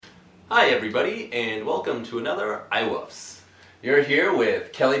Hi everybody, and welcome to another iWoofs. You're here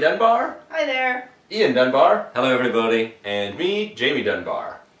with Kelly Dunbar, Hi there. Ian Dunbar, Hello everybody. and me, Jamie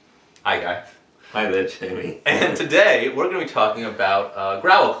Dunbar. Hi guys. Hi there, Jamie. And today we're going to be talking about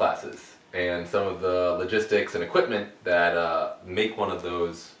growl classes and some of the logistics and equipment that make one of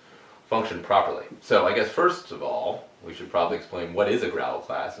those function properly. So I guess first of all, we should probably explain what is a growl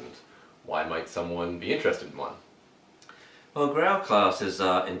class and why might someone be interested in one. Well, growl classes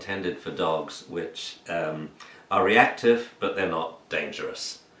are intended for dogs which are reactive, but they're not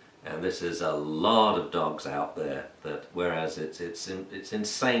dangerous. And this is a lot of dogs out there that, whereas it's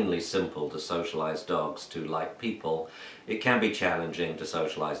insanely simple to socialize dogs to like people, it can be challenging to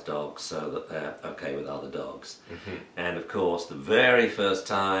socialize dogs so that they're okay with other dogs. Mm-hmm. And of course, the very first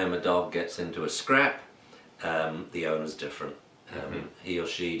time a dog gets into a scrap, the owner's different. He or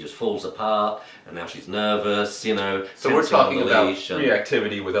she just falls apart, and now she's nervous, you know. So we're talking about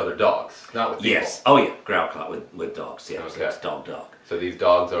reactivity with other dogs, not with people. Yes. Oh yeah, growl class with dogs. Yeah, Okay. so it's dog. So these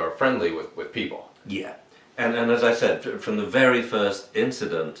dogs are friendly with people. Yeah, and as I said, from the very first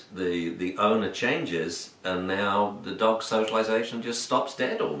incident, the owner changes, and now the dog's socialization just stops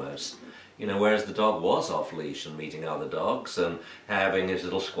dead almost. You know, whereas the dog was off leash and meeting other dogs and having his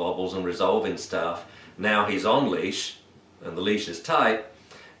little squabbles and resolving stuff, now he's on leash. And the leash is tight,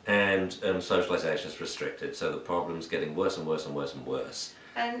 and socialization is restricted, so the problem's getting worse and worse and worse and worse.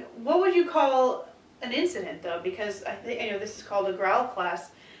 And what would you call an incident, though? Because I know this is called a growl class,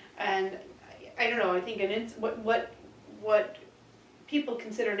 and I don't know. I think what people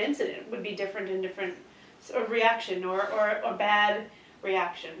consider an incident would be different in different reaction or a bad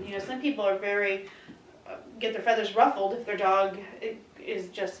reaction. You know, some people are very get their feathers ruffled if their dog is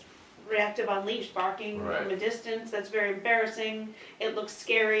just reactive on leash, barking from a distance. That's very embarrassing. It looks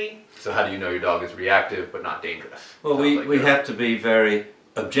scary. So how do you know your dog is reactive but not dangerous? Well, we have to be very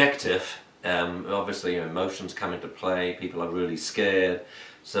objective. Obviously, emotions come into play. People are really scared.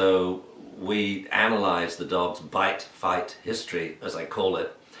 So we analyze the dog's bite-fight history, as I call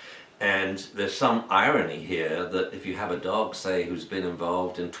it. And there's some irony here that if you have a dog, say, who's been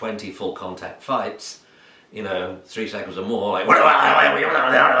involved in 20 full contact fights, 3 seconds or more, like,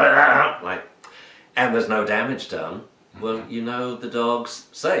 and there's no damage done, well, you know the dog's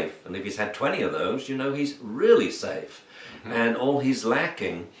safe. And if he's had 20 of those, you know he's really safe. Mm-hmm. And all he's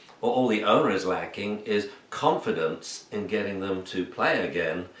lacking, or all the owner is lacking, is confidence in getting them to play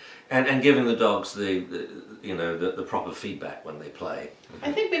again, and giving the dogs the proper feedback when they play. Mm-hmm.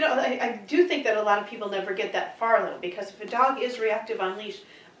 I think I do think that a lot of people never get that far, though, because if a dog is reactive on leash,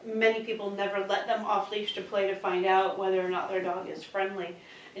 many people never let them off leash to play to find out whether or not their dog is friendly.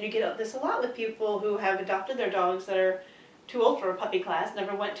 And you get this a lot with people who have adopted their dogs that are too old for a puppy class,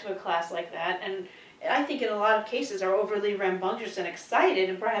 never went to a class like that, and I think in a lot of cases are overly rambunctious and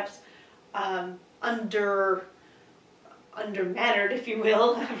excited and perhaps under-mannered, if you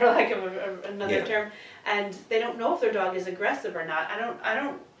will, for lack of another term, and they don't know if their dog is aggressive or not. I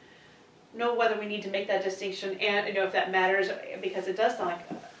don't know whether we need to make that distinction, and if that matters, because it does sound like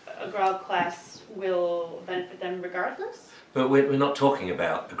a growl class will benefit them regardless. But we're not talking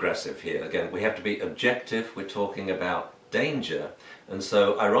about aggressive here. Again, we have to be objective. We're talking about danger. And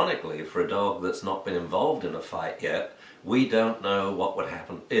so, ironically, for a dog that's not been involved in a fight yet, we don't know what would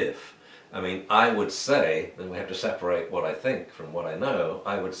happen if. I mean, I would say, and we have to separate what I think from what I know,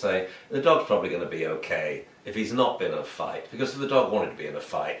 I would say the dog's probably going to be okay if he's not been in a fight. Because if the dog wanted to be in a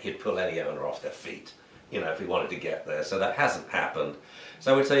fight, he'd pull any owner off their feet, if he wanted to get there. So that hasn't happened.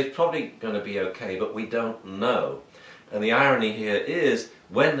 So I would say he's probably going to be okay, but we don't know. And the irony here is,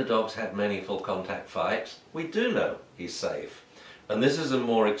 when the dog's had many full contact fights, we do know he's safe. And this is a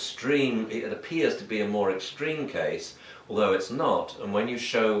more extreme, it appears to be a more extreme case, although it's not. And when you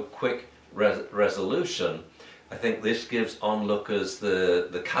show quick resolution, I think this gives onlookers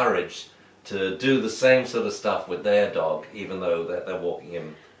the courage to do the same sort of stuff with their dog, even though they're walking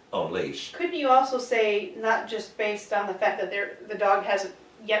him on leash. Couldn't you also say, not just based on the fact that the dog hasn't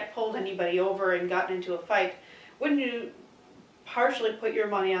yet pulled anybody over and gotten into a fight, wouldn't you partially put your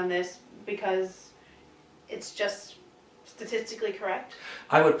money on this because it's just statistically correct?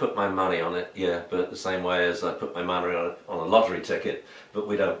 I would put my money on it, yeah, but the same way as I put my money on a lottery ticket, but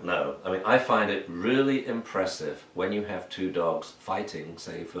we don't know. I mean, I find it really impressive when you have two dogs fighting,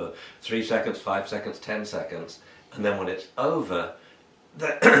 say for 3 seconds, 5 seconds, 10 seconds, and then when it's over,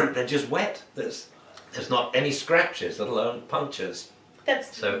 they're just wet. There's not any scratches, let alone punctures.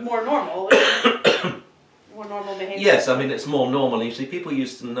 That's more normal. More normal behavior. Yes, I mean, it's more normal. You see, people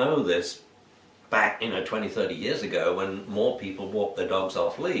used to know this back, 20, 30 years ago when more people walked their dogs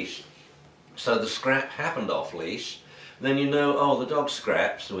off leash. So the scrap happened off leash, then you know, oh, the dog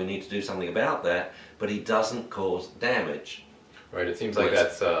scraps, so we need to do something about that, but he doesn't cause damage. Right, it seems like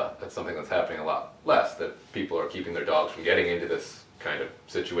that's something that's happening a lot less, that people are keeping their dogs from getting into this kind of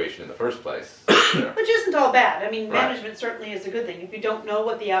situation in the first place. Which isn't all bad. I mean, Right. management certainly is a good thing. If you don't know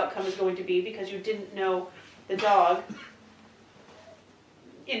what the outcome is going to be because you didn't know the dog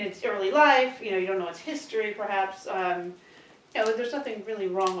in its early life, you don't know its history perhaps, there's nothing really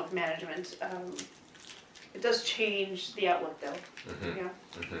wrong with management. It does change the outlook though. Mhm. Yeah.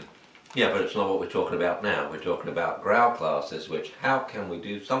 Mhm. Yeah, but it's not what we're talking about now. We're talking about growl classes, which how can we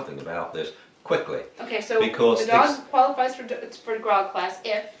do something about this quickly? Okay, so Because the dog qualifies for growl class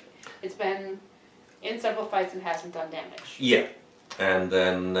if it's been in several fights and hasn't done damage. Yeah, and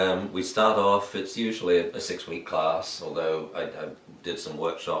then we start off, it's usually a 6-week class, although I did some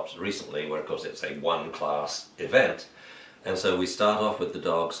workshops recently where of course it's a 1-class event. And so we start off with the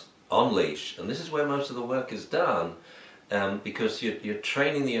dogs on leash, and this is where most of the work is done, because you're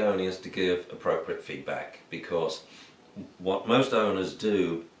training the owners to give appropriate feedback, because what most owners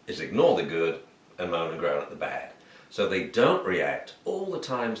do is ignore the good and moan and groan at the bad. So they don't react all the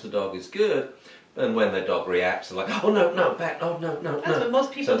times the dog is good, and when their dog reacts, they're like, oh no, back, oh no. That's what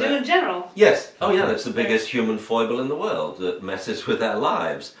most people do in general. Yes, oh yeah, that's the biggest human foible in the world that messes with our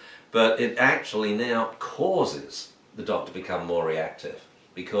lives. But it actually now causes the dog to become more reactive,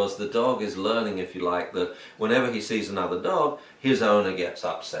 because the dog is learning, if you like, that whenever he sees another dog, his owner gets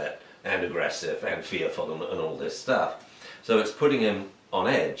upset and aggressive and fearful and all this stuff. So it's putting him on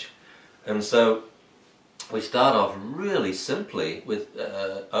edge. And so we start off really simply with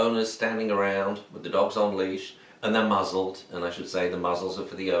owners standing around with the dogs on leash, and they're muzzled, and I should say the muzzles are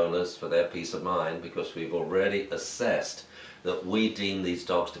for the owners, for their peace of mind, because we've already assessed that we deem these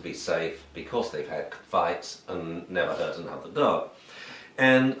dogs to be safe because they've had fights and never hurt another dog.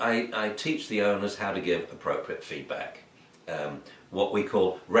 And I teach the owners how to give appropriate feedback. What we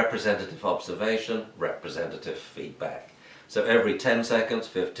call representative observation, representative feedback. So every 10 seconds,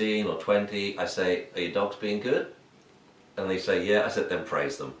 15 or 20, I say, are your dogs being good? And they say, yeah. I said, then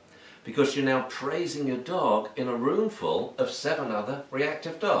praise them. Because you're now praising your dog in a room full of 7 other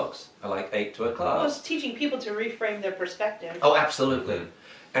reactive dogs. I like 8 to a class. Well, it's teaching people to reframe their perspective. Oh, absolutely.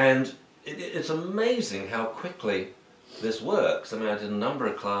 And it's amazing how quickly this works. I mean, I did a number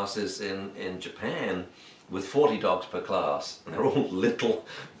of classes in Japan with 40 dogs per class. And they're all little,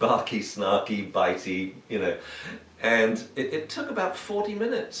 barky, snarky, bitey, And it took about 40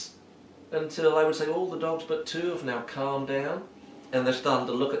 minutes until I would say all the dogs but 2 have now calmed down, and they're starting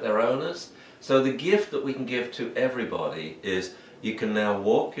to look at their owners. So the gift that we can give to everybody is you can now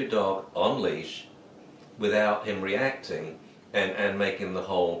walk your dog on leash without him reacting and making the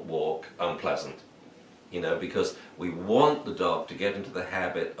whole walk unpleasant. Because we want the dog to get into the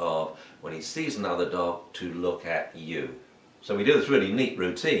habit of, when he sees another dog, to look at you. So we do this really neat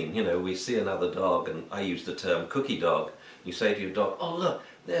routine. We see another dog, and I use the term cookie dog. You say to your dog, oh look,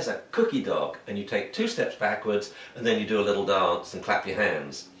 there's a cookie dog, and you take 2 steps backwards, and then you do a little dance and clap your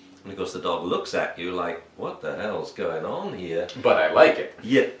hands. And of course the dog looks at you like, what the hell's going on here? But I like it.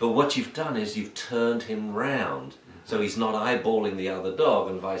 Yeah, but what you've done is you've turned him round. So he's not eyeballing the other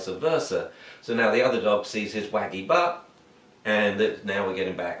dog and vice versa. So now the other dog sees his waggy butt, and now we're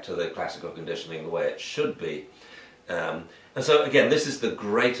getting back to the classical conditioning the way it should be. And so again, this is the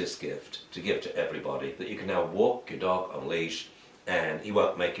greatest gift to give to everybody, that you can now walk your dog on leash and he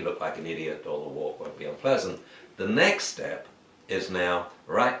won't make you look like an idiot, or the walk won't be unpleasant. The next step is now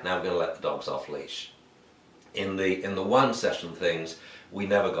we're going to let the dogs off leash. In the 1 session things, we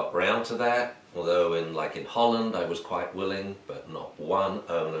never got round to that, although in Holland I was quite willing, but not one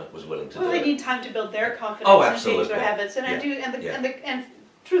owner was willing to do it. They need time to build their confidence Oh, and change absolutely. their habits, and Yeah. and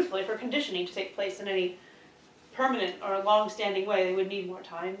truthfully, for conditioning to take place in any permanent or long-standing way, they would need more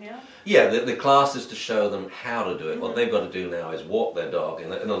time. Yeah, the class is to show them how to do it. What they've got to do now is walk their dog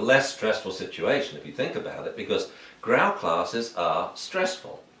in a less stressful situation, if you think about it, because growl classes are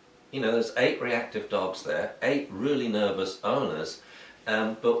stressful. There's 8 reactive dogs there, 8 really nervous owners,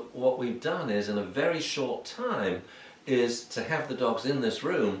 but what we've done is, in a very short time, is to have the dogs in this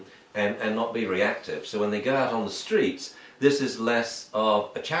room and not be reactive. So when they go out on the streets, this is less of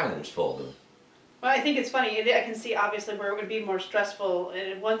a challenge for them. Well, I think it's funny. I can see obviously where it would be more stressful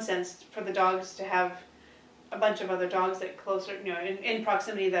in one sense for the dogs to have a bunch of other dogs that closer, in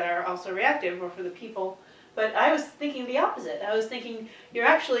proximity that are also reactive, or for the people. But I was thinking the opposite. I was thinking you're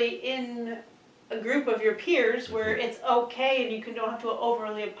actually in a group of your peers where it's okay, and you don't have to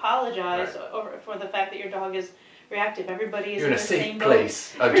overly apologize for the fact that your dog is reactive. Everybody is You're in a the safe same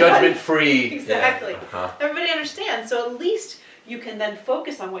place, boat. a judgment-free. Exactly. Yeah. Everybody understands. So at least you can then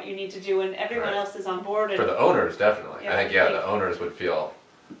focus on what you need to do, and everyone Right. else is on board. And For the owners, definitely. Yeah, I think, the owners would feel.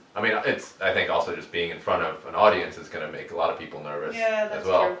 I mean, I think also just being in front of an audience is going to make a lot of people nervous Yeah, that's as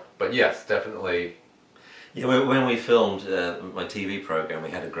well. true. But yes, definitely. Yeah, when we filmed my TV program, we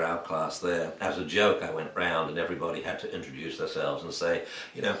had a growl class there. As a joke, I went round and everybody had to introduce themselves and say,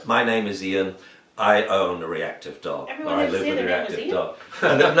 my name is Ian. I own a reactive dog. Everyone or I had to live say with a their name was reactive Ian? dog.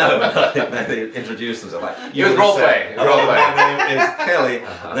 And no, they introduced themselves like It was role play. My name is Kelly.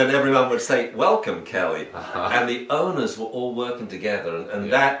 Then everyone would say, "Welcome, Kelly," Uh-huh. and the owners were all working together, and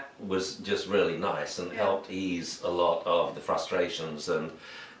Yeah. that was just really nice and Yeah. helped ease a lot of the frustrations and.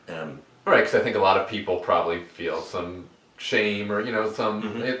 Right, because I think a lot of people probably feel some shame or some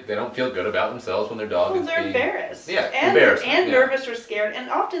Mhm. they don't feel good about themselves when their dog Well, is they're being embarrassed. Yeah, and embarrassed, and yeah. nervous or scared, and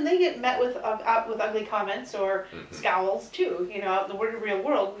often they get met with ugly comments or Mhm. scowls too. Out in the real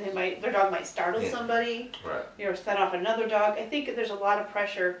world, their dog might startle Yeah. somebody, Right. or set off another dog. I think there's a lot of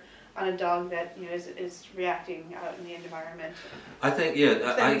pressure on a dog that is reacting out in the environment. I think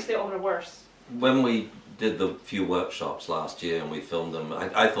That makes the owner worse. when we did the few workshops last year and we filmed them,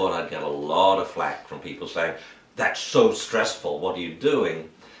 I thought I'd get a lot of flack from people saying, "That's so stressful, what are you doing?"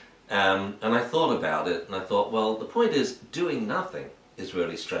 And I thought about it and I thought, well, the point is doing nothing is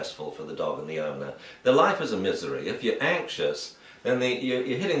really stressful for the dog and the owner. Their life is a misery. If you're anxious, then you're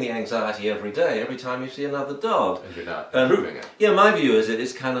hitting the anxiety every day, every time you see another dog. And you're not Um, improving it. Yeah, my view is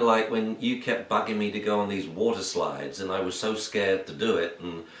it's kind of like when you kept bugging me to go on these water slides and I was so scared to do it,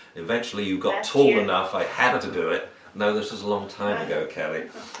 and eventually you got Last tall year. enough I had to do it. No, this was a long time ago, Kelly.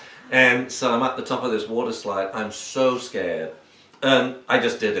 And so I'm at the top of this water slide. I'm so scared. I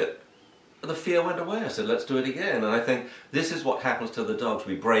just did it. The fear went away. I said, let's do it again. And I think this is what happens to the dogs.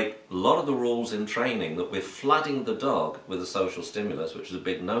 We break a lot of the rules in training, that we're flooding the dog with a social stimulus, which is a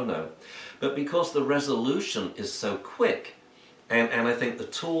big no-no. But because the resolution is so quick, and I think the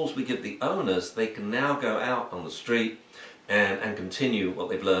tools we give the owners, they can now go out on the street and continue what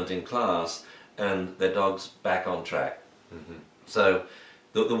they've learned in class, and their dog's back on track. Mhm. So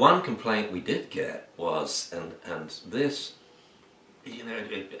the one complaint we did get was, and this,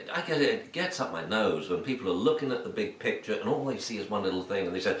 it gets up my nose when people are looking at the big picture and all they see is one little thing,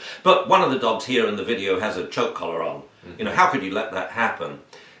 and they say, "But one of the dogs here in the video has a choke collar on. How could you let that happen?"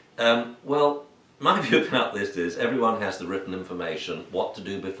 Well, my view about this is everyone has the written information, what to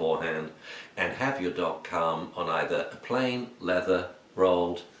do beforehand, and have your dog come on either a plain leather,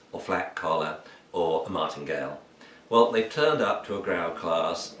 rolled, or flat collar, or a martingale. Well, they've turned up to a growl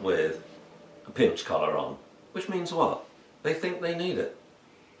class with a pinch collar on, which means what? They think they need it.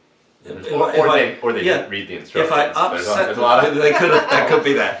 Or they yeah, didn't read the instructions. If I There's upset, a lot of that could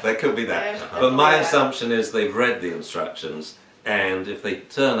be that. That could be that. Yeah, But my definitely. assumption is they've read the instructions, and if they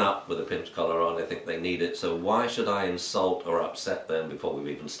turn up with a pinch collar on, they think they need it. So why should I insult or upset them before we've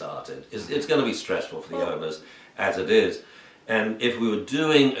even started? It's going to be stressful for the owners, as it is. And if we were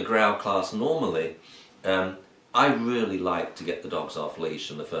doing a growl class normally, I really like to get the dogs off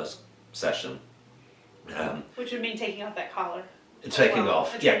leash in the first session. Which would mean taking off that collar. Taking Well,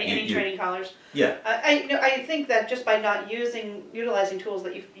 off, the yeah, training, any training collars. yeah. I think that just by not utilizing tools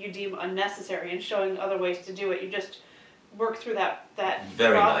that you deem unnecessary and showing other ways to do it, you just work through that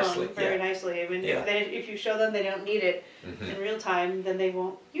Very problem nicely, very yeah. nicely. I mean, Yeah. if you show them they don't need it Mhm. in real time, then they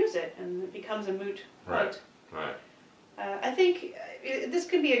won't use it, and it becomes a moot Right. point. Right. I think this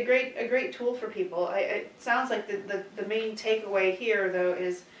could be a great tool for people. It sounds like the main takeaway here, though,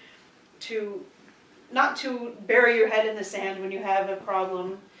 is to not to bury your head in the sand when you have a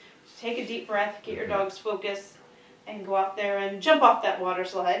problem. Take a deep breath, get your dog's focus, and go out there and jump off that water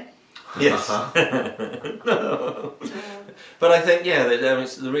slide. Yes. No. But I think,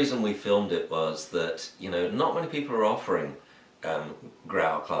 the reason we filmed it was that, not many people are offering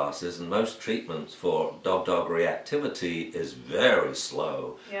growl classes, and most treatments for dog-dog reactivity is very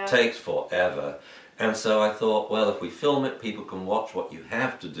slow, Yeah. takes forever. And so I thought, well, if we film it, people can watch what you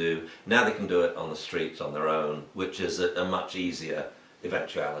have to do. Now they can do it on the streets on their own, which is a much easier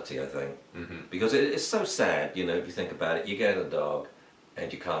eventuality, I think. Mm-hmm. Because it's so sad, if you think about it, you get a dog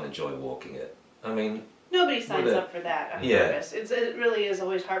and you can't enjoy walking it. I mean, Nobody signs Would it- up for that on Yeah. purpose. It really is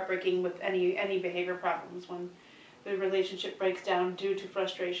always heartbreaking with any behavior problems when the relationship breaks down due to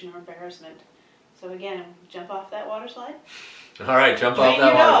frustration or embarrassment. So again, jump off that water slide. All right, jump Train off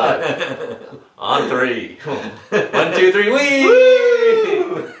that your water slide. On 3. 1, 2, 3,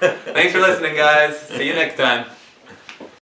 wee! Thanks for listening, guys. See you next time.